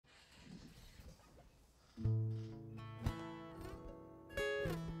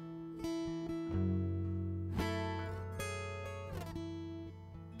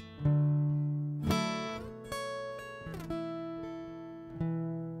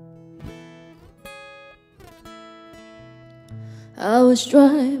I was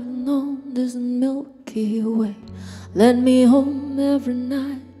driving on this Milky Way, led me home every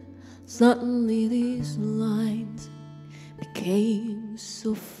night. Suddenly these lines became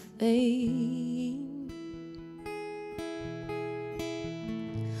so faint.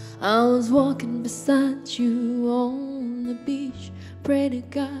 I was walking beside you on the beach. Pray to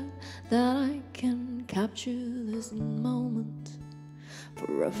God that I can capture this moment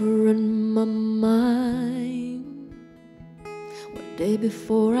forever in my mind. One day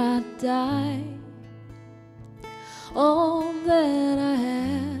before I die, all that I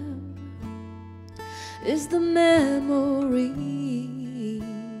have is the memories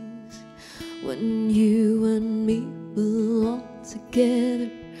when you and me belong together,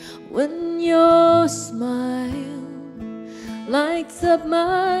 when your smile lights up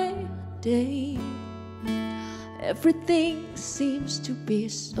my day. Everything seems to be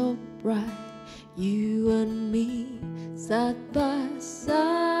so bright, you and me side by side.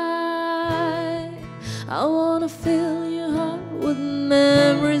 I wanna fill your heart with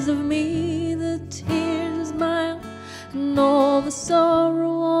memories of me, the tears, the smile, and all the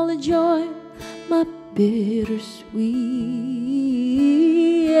sorrow, all the joy, my bittersweet.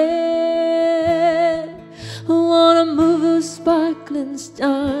 Yeah. I wanna move those sparkling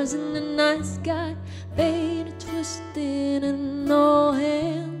stars in the night sky, faded, twisted, and all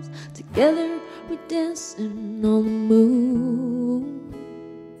hands together we dancing on the moon.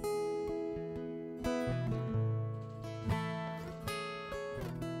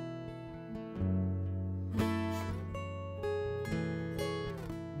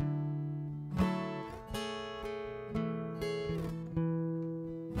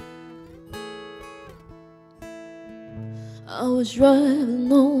 I was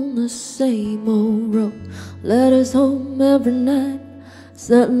driving on the same old road, led us home every night.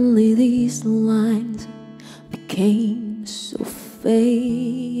 Suddenly these lines became so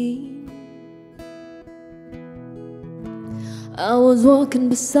faint. I was walking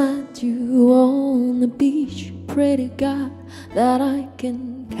beside you on the beach. Pray to God that I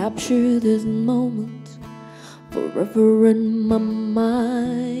can capture this moment forever in my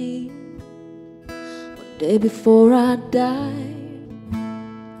mind. One day before I die,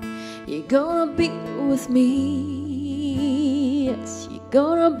 you're gonna be with me. Yes, you're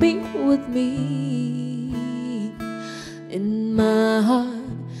gonna be with me. In my heart,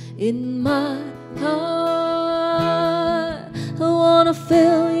 in my heart. I wanna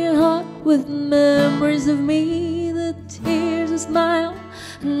fill your heart with memories of me, the tears, the smile,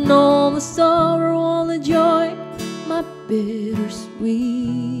 and all the sorrow, all the joy, my bittersweet.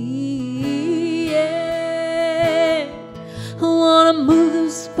 Yeah. I wanna move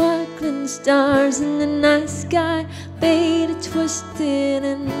those sparkling stars in the night sky, faded, twisted,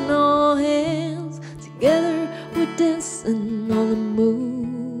 and all hands together we're dancing on the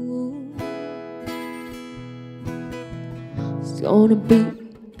moon. It's gonna be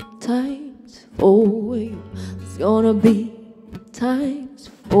times for you, it's gonna be times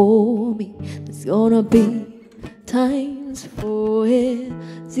for me, there's gonna be times for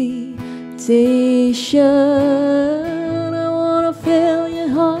hesitation. I wanna fill your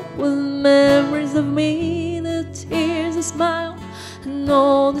heart with memories of me, the tears, the smile, and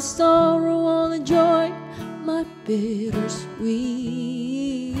all the sorrow, all the joy, my bittersweet.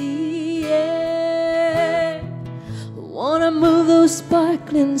 Yeah. I wanna move those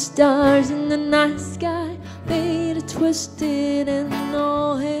sparkling stars in the night sky, faded, twisted, and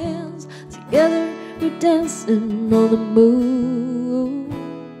all hands together we're dancing on the moon.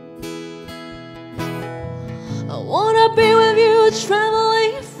 I wanna be with you,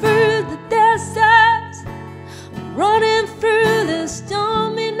 traveling through the desert, running through the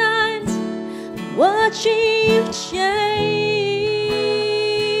stormy nights, watching you change.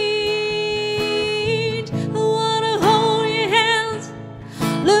 I wanna hold your hands,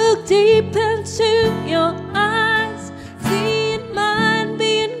 look deep into your eyes, seeing mine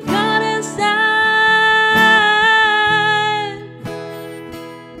being caught inside.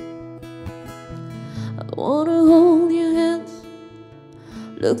 I wanna hold your hands,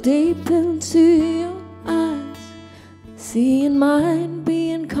 look deep into your eyes, seeing mine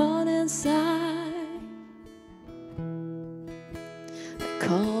being caught inside. I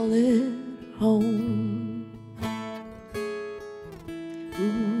call it home.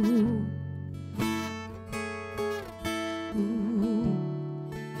 Ooh. Ooh.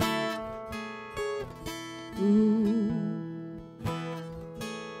 Ooh.